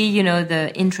could see,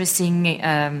 the interesting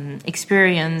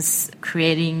experience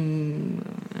creating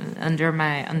under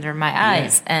my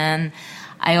eyes, and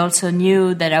I also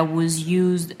knew that I would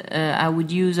use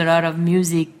a lot of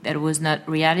music that was not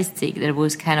realistic, that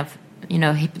was kind of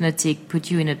hypnotic,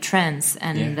 put you in a trance,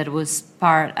 and that was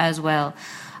part as well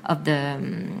of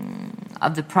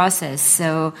the process.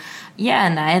 So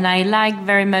and I like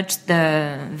very much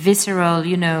the visceral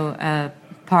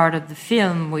part of the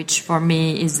film, which for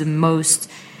me is the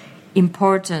most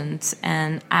important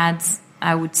and adds,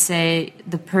 I would say,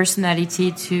 the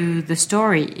personality to the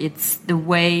story. It's the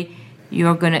way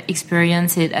you're going to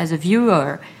experience it as a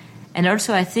viewer. And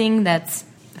also I think that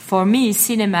for me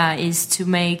cinema is to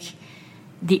make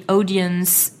the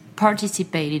audience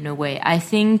participate in a way. I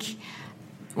think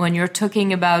when you're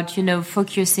talking about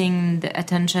focusing the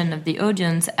attention of the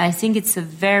audience, I think it's a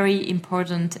very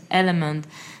important element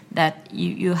that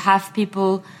you have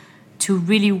people to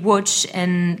really watch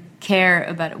and care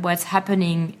about what's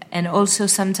happening, and also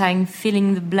sometimes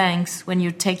filling the blanks when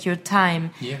you take your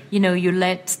time. Yeah. You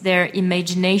let their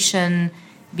imagination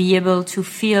be able to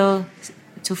feel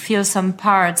some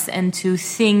parts and to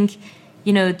think,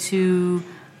 to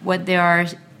what they are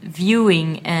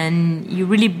viewing, and you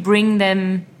really bring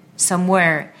them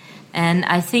somewhere. And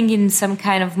I think in some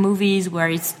kind of movies where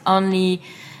it's only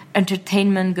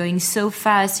entertainment going so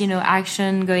fast,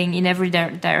 action going in every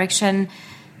direction,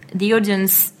 the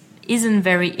audience isn't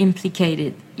very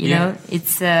implicated.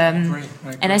 It's I agree.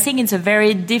 And I think it's a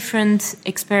very different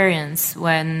experience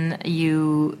when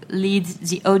you lead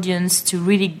the audience to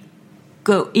really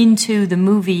go into the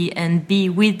movie and be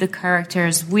with the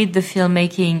characters, with the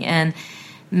filmmaking, and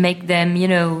make them,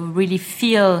 really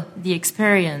feel the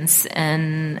experience.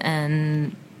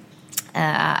 And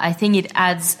I think it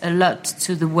adds a lot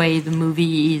to the way the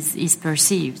movie is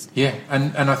perceived. Yeah,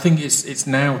 and I think it's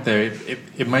now there.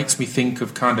 It makes me think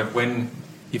of kind of when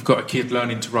you've got a kid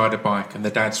learning to ride a bike and the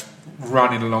dad's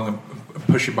running along and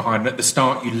pushing behind. And at the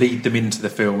start, you lead them into the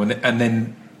film, and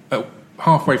then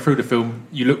halfway through the film,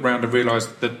 you look round and realise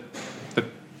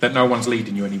that no one's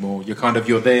leading you anymore.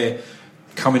 You're there,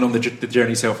 coming on the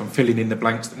journey yourself and filling in the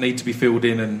blanks that need to be filled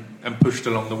in and pushed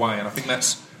along the way. And I think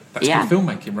that's good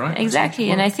filmmaking, right?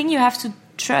 Exactly. And I think you have to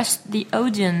trust the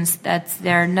audience that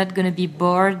they're not going to be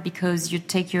bored because you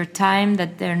take your time,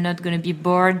 that they're not going to be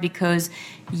bored because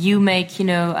you make, you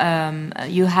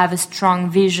have a strong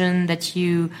vision that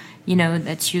you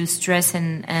stress.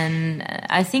 And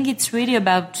I think it's really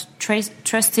about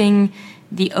trusting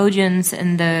the audience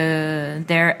and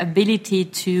their ability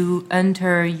to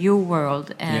enter your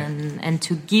world and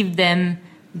to give them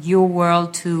your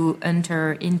world to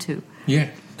enter into. Yeah,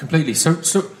 completely.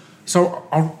 So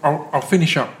I'll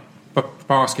finish up by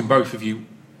asking both of you,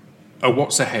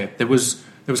 what's ahead? There was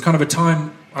kind of a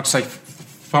time, I'd say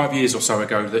 5 years or so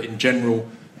ago, that in general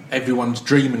everyone's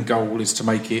dream and goal is to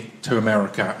make it to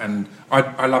America, and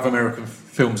I love American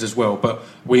films as well, but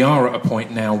we are at a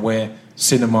point now where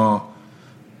cinema,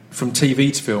 from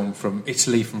TV to film, from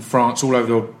Italy, from France, all over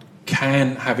the world,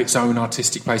 can have its own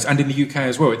artistic place, and in the UK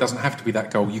as well. It doesn't have to be that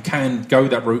goal. You can go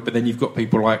that route, but then you've got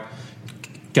people like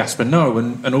Gaspar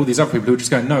Noé and all these other people who are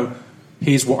just going, no,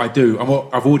 here's what I do.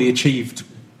 I've already achieved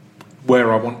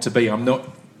where I want to be.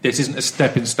 This isn't a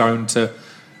stepping stone to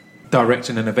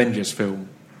directing an Avengers film.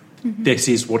 Mm-hmm. This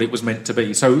is what it was meant to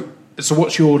be. So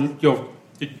what's your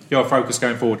focus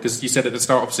going forward? Because you said at the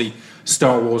start, obviously,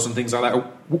 Star Wars and things like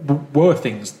that were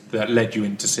things that led you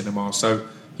into cinema. So,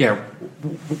 yeah,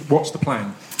 what's the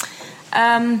plan?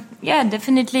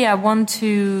 Definitely. I want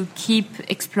to keep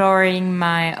exploring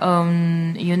my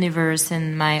own universe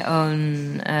and my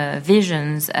own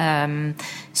visions.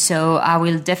 So I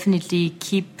will definitely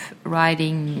keep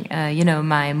writing,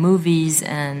 my movies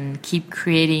and keep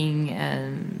creating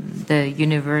the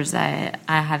universe I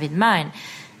have in mind.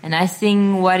 And I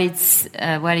think what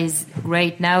is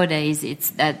great nowadays, it's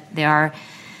that there are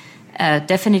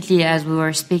definitely, as we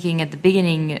were speaking at the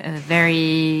beginning,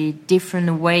 very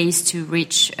different ways to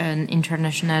reach an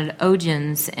international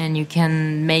audience, and you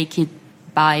can make it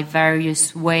by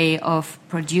various way of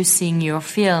producing your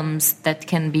films that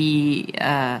can be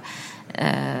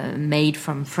made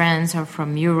from France or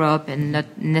from Europe and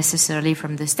not necessarily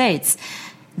from the States.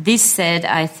 This said,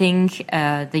 I think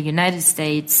the United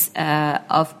States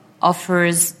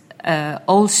offers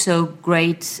also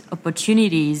great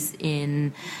opportunities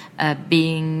in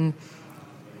being,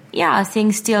 I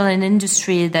think, still an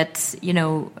industry that,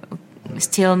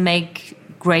 still make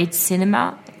great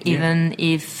cinema, even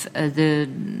if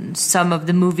some of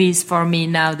the movies for me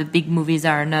now, the big movies,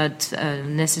 are not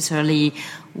necessarily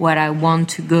what I want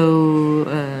to go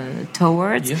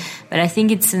towards. Yeah. But I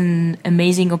think it's an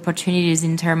amazing opportunities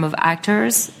in terms of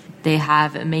actors. They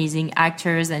have amazing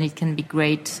actors, and it can be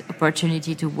great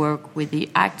opportunity to work with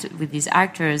these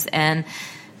actors, and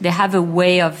they have a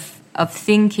way of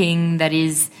thinking that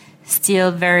is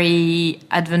still very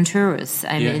adventurous.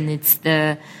 I mean, it's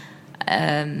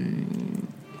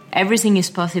everything is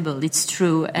possible. It's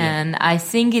true, and I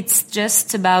think it's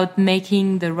just about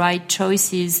making the right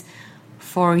choices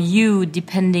for you,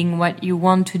 depending what you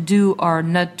want to do or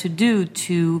not to do,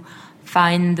 to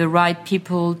find the right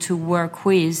people to work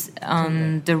with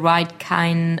on the right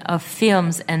kind of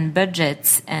films and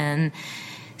budgets, and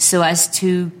so as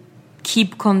to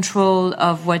keep control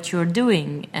of what you're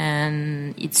doing.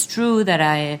 And it's true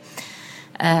that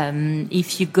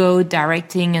If you go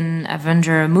directing an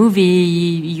Avenger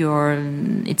movie,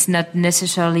 it's not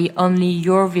necessarily only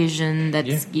your vision that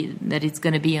it's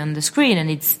going to be on the screen,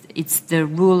 and it's the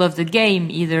rule of the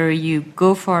game. Either you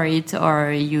go for it,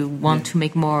 or you want to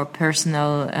make more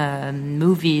personal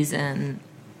movies, and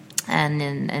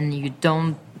you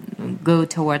don't go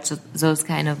towards those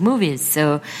kind of movies.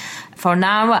 So for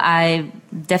now, I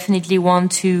definitely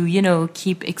want to,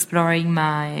 keep exploring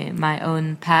my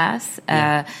own path.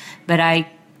 But I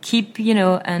keep,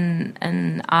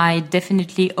 and I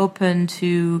definitely open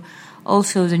to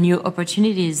also the new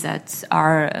opportunities that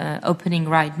are opening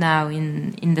right now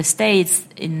in the States,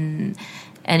 and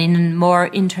in a more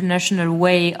international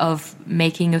way of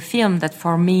making a film that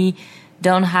for me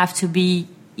don't have to be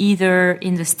either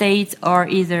in the States or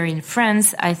either in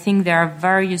France. I think there are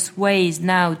various ways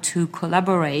now to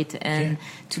collaborate and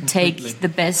to take the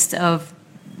best of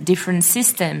different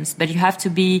systems, but you have to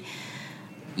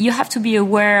be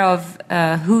aware of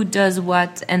who does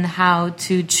what and how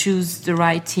to choose the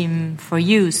right team for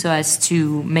you, so as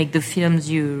to make the films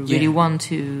you really want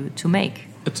to make.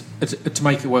 To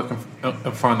make it work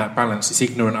and find that balance, it's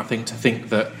ignorant, I think, to think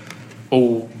that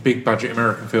all big budget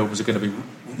American films are going to be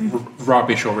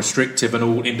rubbish or restrictive, and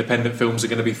all independent films are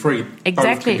going to be free. Exactly.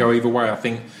 Both can go either way. I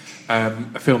think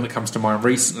a film that comes to mind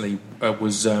recently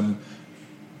was Lynn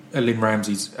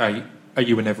Ramsey's "Are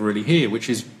You Were Never Really Here," which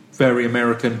is very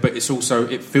American, but it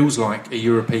feels like a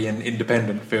European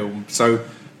independent film. So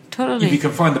totally, if you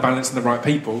can find the balance and the right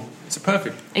people, it's a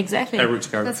perfect route to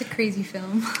go. That's a crazy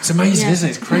film. It's amazing, isn't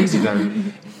it? It's crazy though.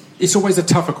 It's always a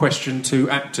tougher question to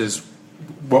actors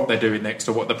what they're doing next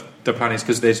or what the plan is,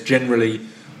 because there's generally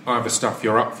either stuff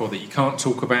you're up for that you can't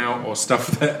talk about, or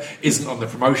stuff that isn't on the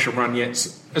promotion run yet.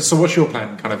 So what's your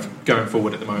plan kind of going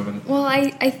forward at the moment? Well, I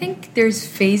think there's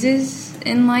phases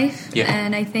in life,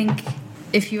 and I think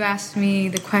if you asked me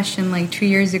the question like 2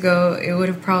 years ago, it would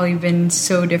have probably been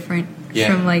so different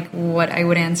from like what I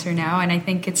would answer now. And I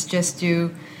think it's just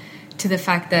due to the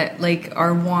fact that like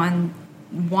our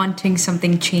wanting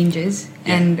something changes,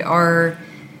 and our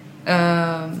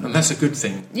and that's a good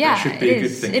thing. Yeah, it should be a good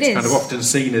thing. It's kind of often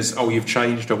seen as, oh, you've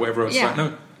changed or whatever. It's like,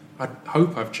 no, I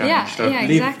hope I've changed. I've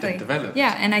lived and developed.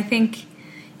 Yeah, and I think,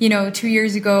 2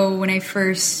 years ago when I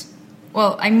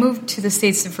moved to the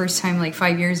States the first time like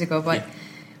 5 years ago, but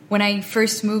when I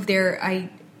first moved there,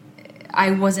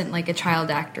 I wasn't like a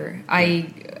child actor.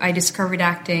 I discovered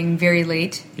acting very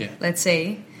late, let's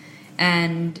say,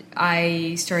 and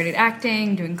I started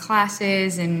acting, doing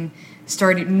classes, and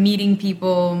started meeting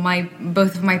people.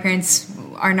 Both of my parents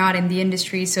are not in the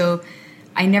industry, so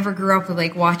I never grew up with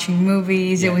like watching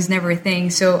movies. It was never a thing.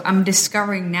 So I'm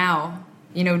discovering now,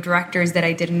 directors that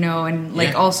I didn't know, and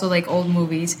like also like old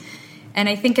movies. And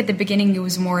I think at the beginning it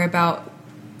was more about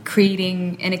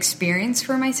creating an experience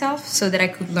for myself so that I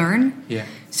could learn. Yeah.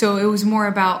 So it was more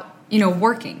about,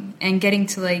 working and getting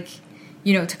to like,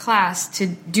 to class to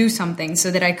do something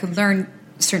so that I could learn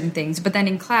certain things. But then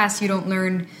in class you don't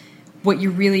learn what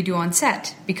you really do on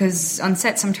set, because on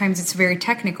set sometimes it's very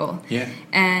technical. Yeah.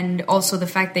 And also the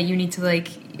fact that you need to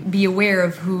like be aware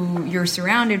of who you're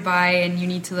surrounded by, and you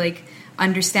need to like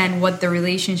understand what the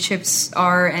relationships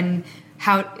are and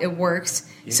how it works.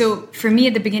 Yeah. So for me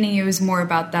at the beginning it was more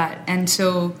about that. And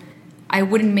so I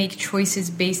wouldn't make choices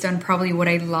based on probably what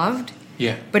I loved.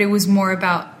 Yeah. But it was more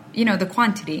about, the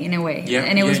quantity in a way. Yeah.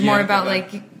 And it was more about like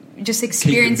just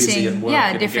experiencing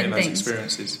different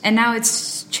things. And now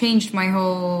it's changed my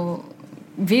whole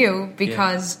view,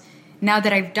 because now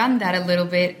that I've done that a little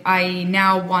bit, I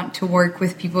now want to work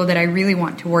with people that I really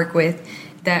want to work with,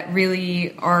 that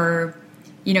really are,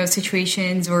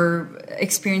 situations or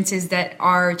experiences that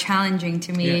are challenging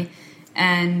to me.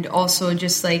 And also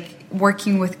just like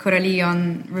working with Coralie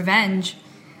on Revenge,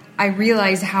 I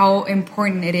realized how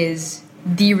important it is,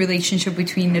 the relationship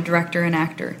between the director and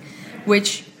actor,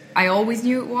 which I always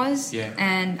knew it was. Yeah.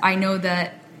 And I know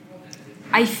that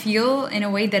I feel in a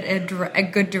way that a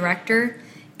good director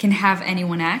can have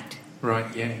anyone act. Right,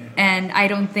 yeah. And I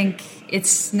don't think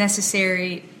it's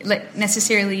necessarily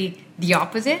the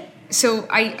opposite. So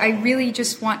I really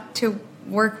just want to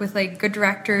work with like good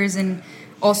directors, and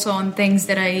also on things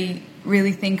that I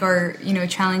really think are,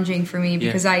 challenging for me,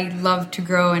 because I love to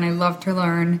grow and I love to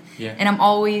learn. Yeah. And I'm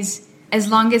always, as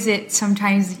long as it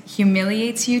sometimes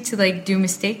humiliates you to like do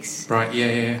mistakes. Right,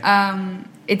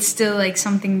 it's still like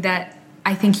something that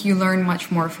I think you learn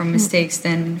much more from mistakes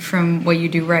than from what you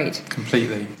do right.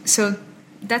 Completely. So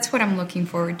that's what I'm looking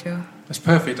forward to. That's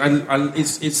perfect.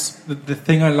 It's the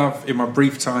thing I love in my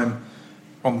brief time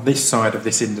on this side of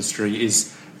this industry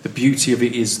is the beauty of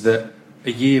it is that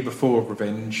a year before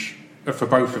Revenge, for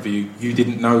both of you, you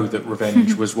didn't know that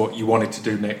Revenge was what you wanted to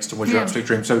do next and was your absolute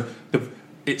dream. So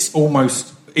it's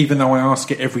almost, even though I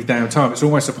ask it every damn time, it's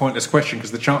almost a pointless question,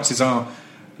 because the chances are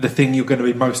the thing you're going to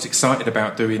be most excited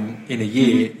about doing in a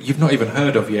year, you've not even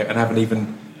heard of yet and haven't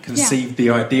even conceived the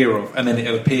idea of, and then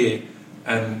it'll appear.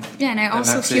 And I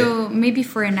also feel maybe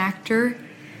for an actor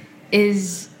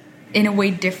is in a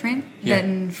way different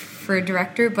than for a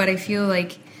director, but I feel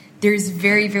like there's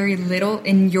very, very little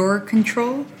in your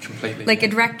control. Completely. Like a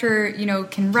director, you know,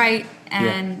 can write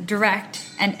and direct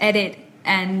and edit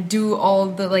and do all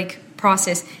the like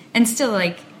process, and still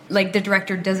like the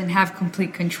director doesn't have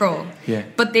complete control. Yeah.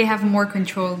 But they have more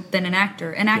control than an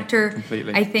actor. An actor,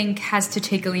 I think, has to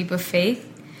take a leap of faith.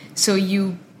 So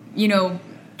you know,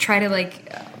 try to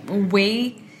like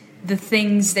weigh the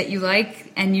things that you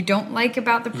like and you don't like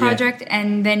about the project,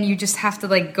 and then you just have to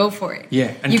like go for it.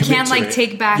 Yeah, and you can't like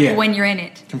take back when you're in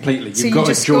it. Completely. You've so got you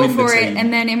just to join go for the it, team.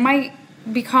 and then it might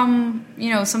become,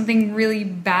 you know, something really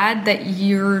bad that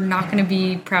you're not going to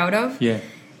be proud of. Yeah.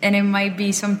 And it might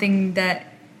be something that,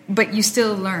 but you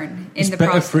still learn in the process. It's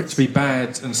better for it to be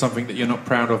bad and something that you're not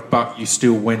proud of, but you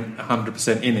still went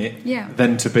 100% in it,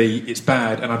 than to be, it's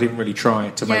bad and I didn't really try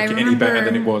to make it any better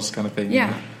than it was, kind of thing. Yeah,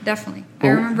 you know? Definitely. I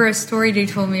remember a story they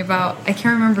told me about, I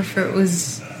can't remember if it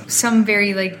was some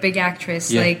very like big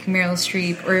actress, like Meryl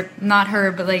Streep, or not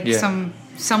her, but like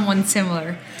someone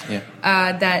similar,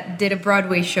 that did a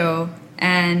Broadway show.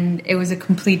 And it was a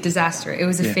complete disaster. It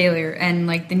was a failure. And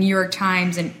like the New York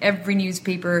Times and every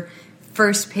newspaper,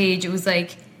 first page, it was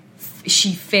like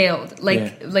she failed,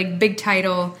 like big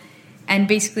title. And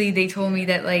basically they told me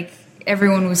that like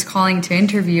everyone was calling to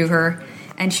interview her,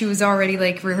 and she was already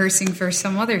like rehearsing for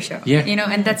some other show. You know,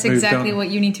 and that's exactly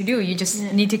what you need to do. You just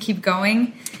need to keep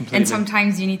going. Completely. And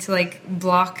sometimes you need to like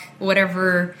block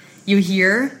whatever you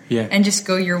hear and just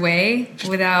go your way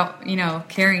without, you know,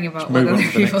 caring about what other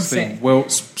people say. Well,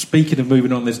 speaking of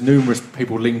moving on, there's numerous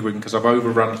people lingering because I've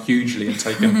overrun hugely and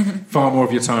taken far more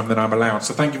of your time than I'm allowed.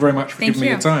 So thank you very much for giving me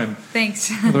your time.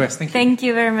 Thanks. All the best. Thank you. Thank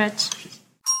you very much.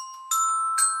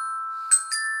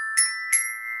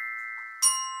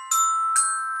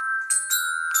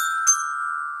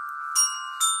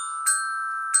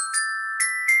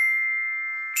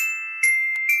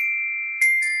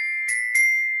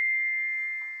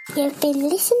 You've been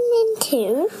listening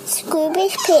to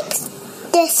Scroobius Pip's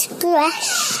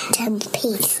Discretion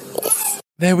Pieces.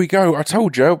 There we go. I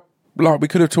told you, like, we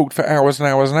could have talked for hours and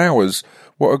hours and hours.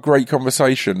 What a great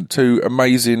conversation. Two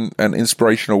amazing and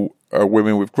inspirational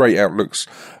women with great outlooks.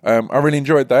 I really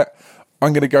enjoyed that.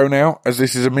 I'm going to go now, as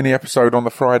this is a mini episode on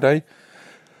the Friday,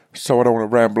 so I don't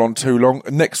want to ramble on too long.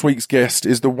 Next week's guest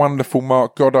is the wonderful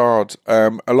Mark Goddard.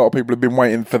 A lot of people have been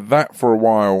waiting for that for a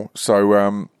while, so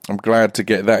I'm glad to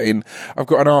get that in. I've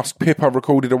got an Ask Pip I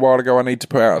recorded a while ago I need to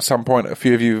put out at some point. A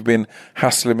few of you have been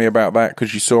hassling me about that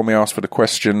because you saw me ask for the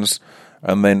questions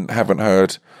and then haven't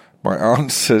heard my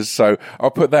answers, so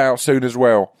I'll put that out soon as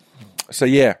well. So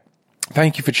yeah,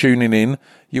 thank you for tuning in.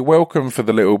 You're welcome for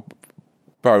the little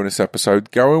bonus episode.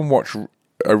 Go and watch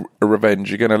a Revenge.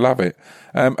 You're going to love it.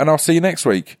 And I'll see you next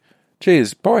week.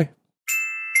 Cheers. Bye.